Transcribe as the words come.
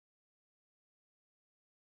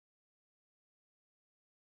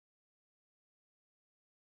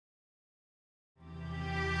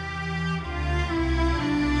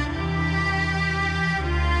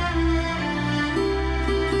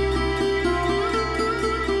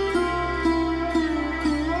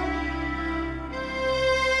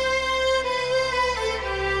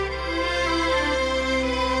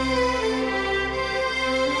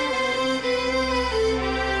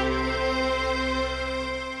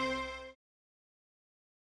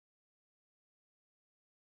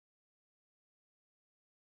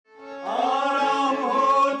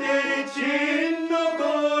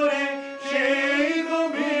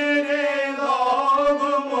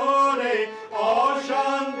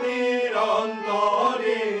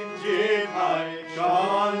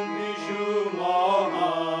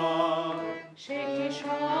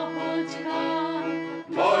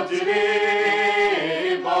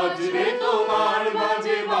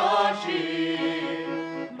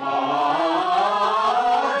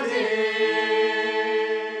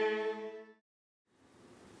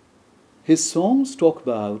His songs talk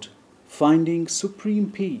about finding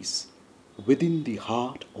supreme peace within the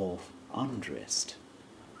heart of unrest.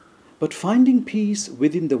 But finding peace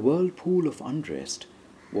within the whirlpool of unrest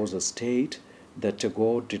was a state that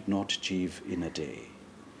Tagore did not achieve in a day.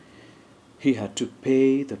 He had to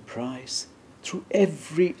pay the price through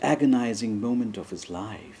every agonizing moment of his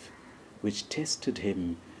life, which tested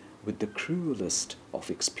him with the cruelest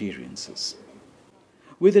of experiences.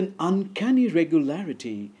 With an uncanny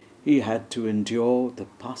regularity, he had to endure the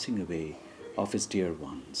passing away of his dear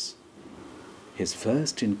ones. His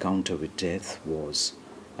first encounter with death was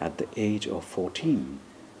at the age of 14,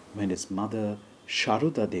 when his mother,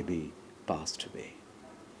 Sharuda Devi, passed away.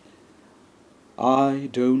 I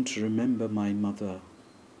don't remember my mother.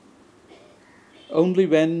 Only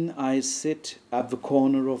when I sit at the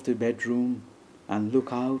corner of the bedroom and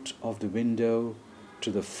look out of the window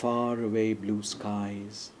to the faraway blue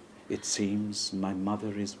skies, it seems my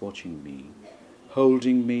mother is watching me,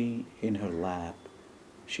 holding me in her lap.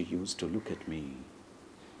 She used to look at me.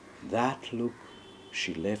 That look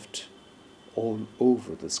she left all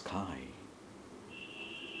over the sky.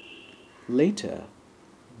 Later,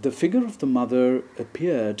 the figure of the mother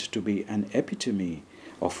appeared to be an epitome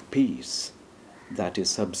of peace that is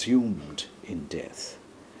subsumed in death.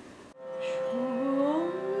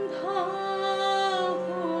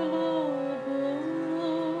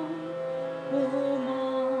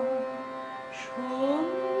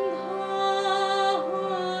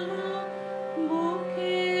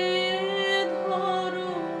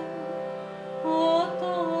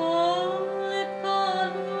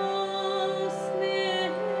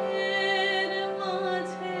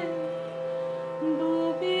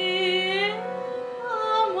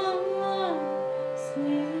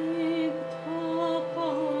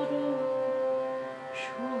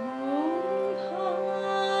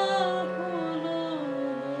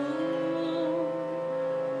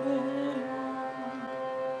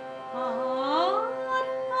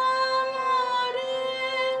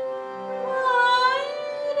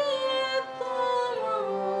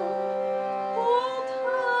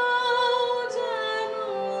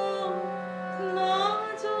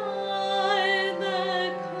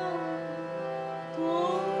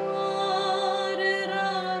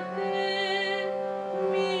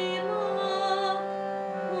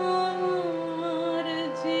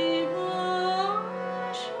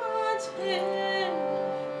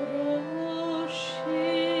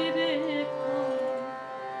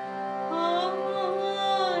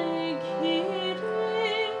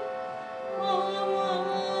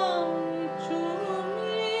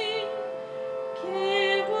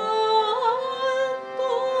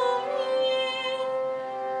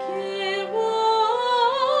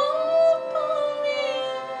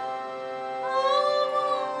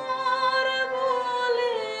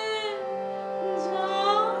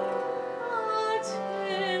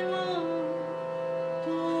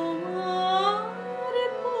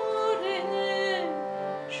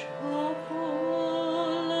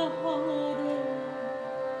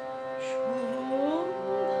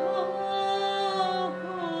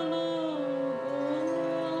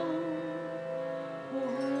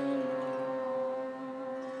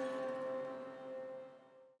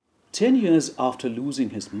 "10 years after losing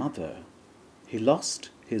his mother, he lost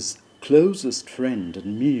his closest friend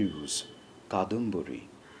and muse, Kadumbari,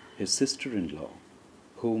 his sister-in-law,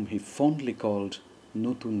 whom he fondly called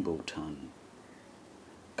Notun Bautan.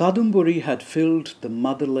 Kadumbari had filled the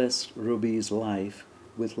motherless Ruby's life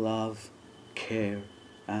with love, care,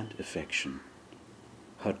 and affection.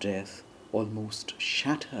 Her death almost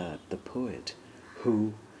shattered the poet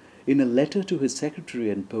who, in a letter to his secretary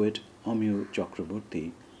and poet Amyu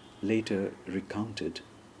Chakraborty, later recounted,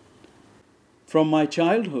 "From my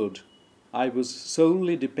childhood, I was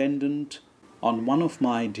solely dependent on one of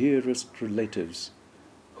my dearest relatives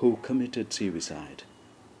who committed suicide.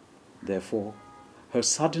 Therefore, her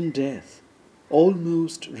sudden death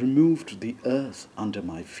almost removed the earth under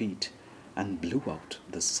my feet and blew out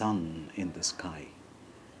the sun in the sky.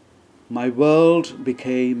 My world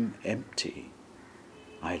became empty.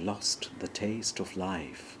 I lost the taste of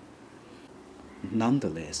life.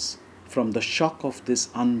 Nonetheless, from the shock of this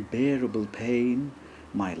unbearable pain,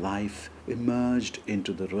 my life emerged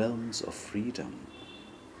into the realms of freedom.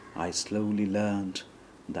 I slowly learned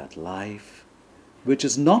that life, which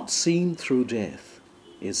is not seen through death,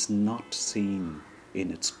 is not seen in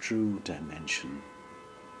its true dimension."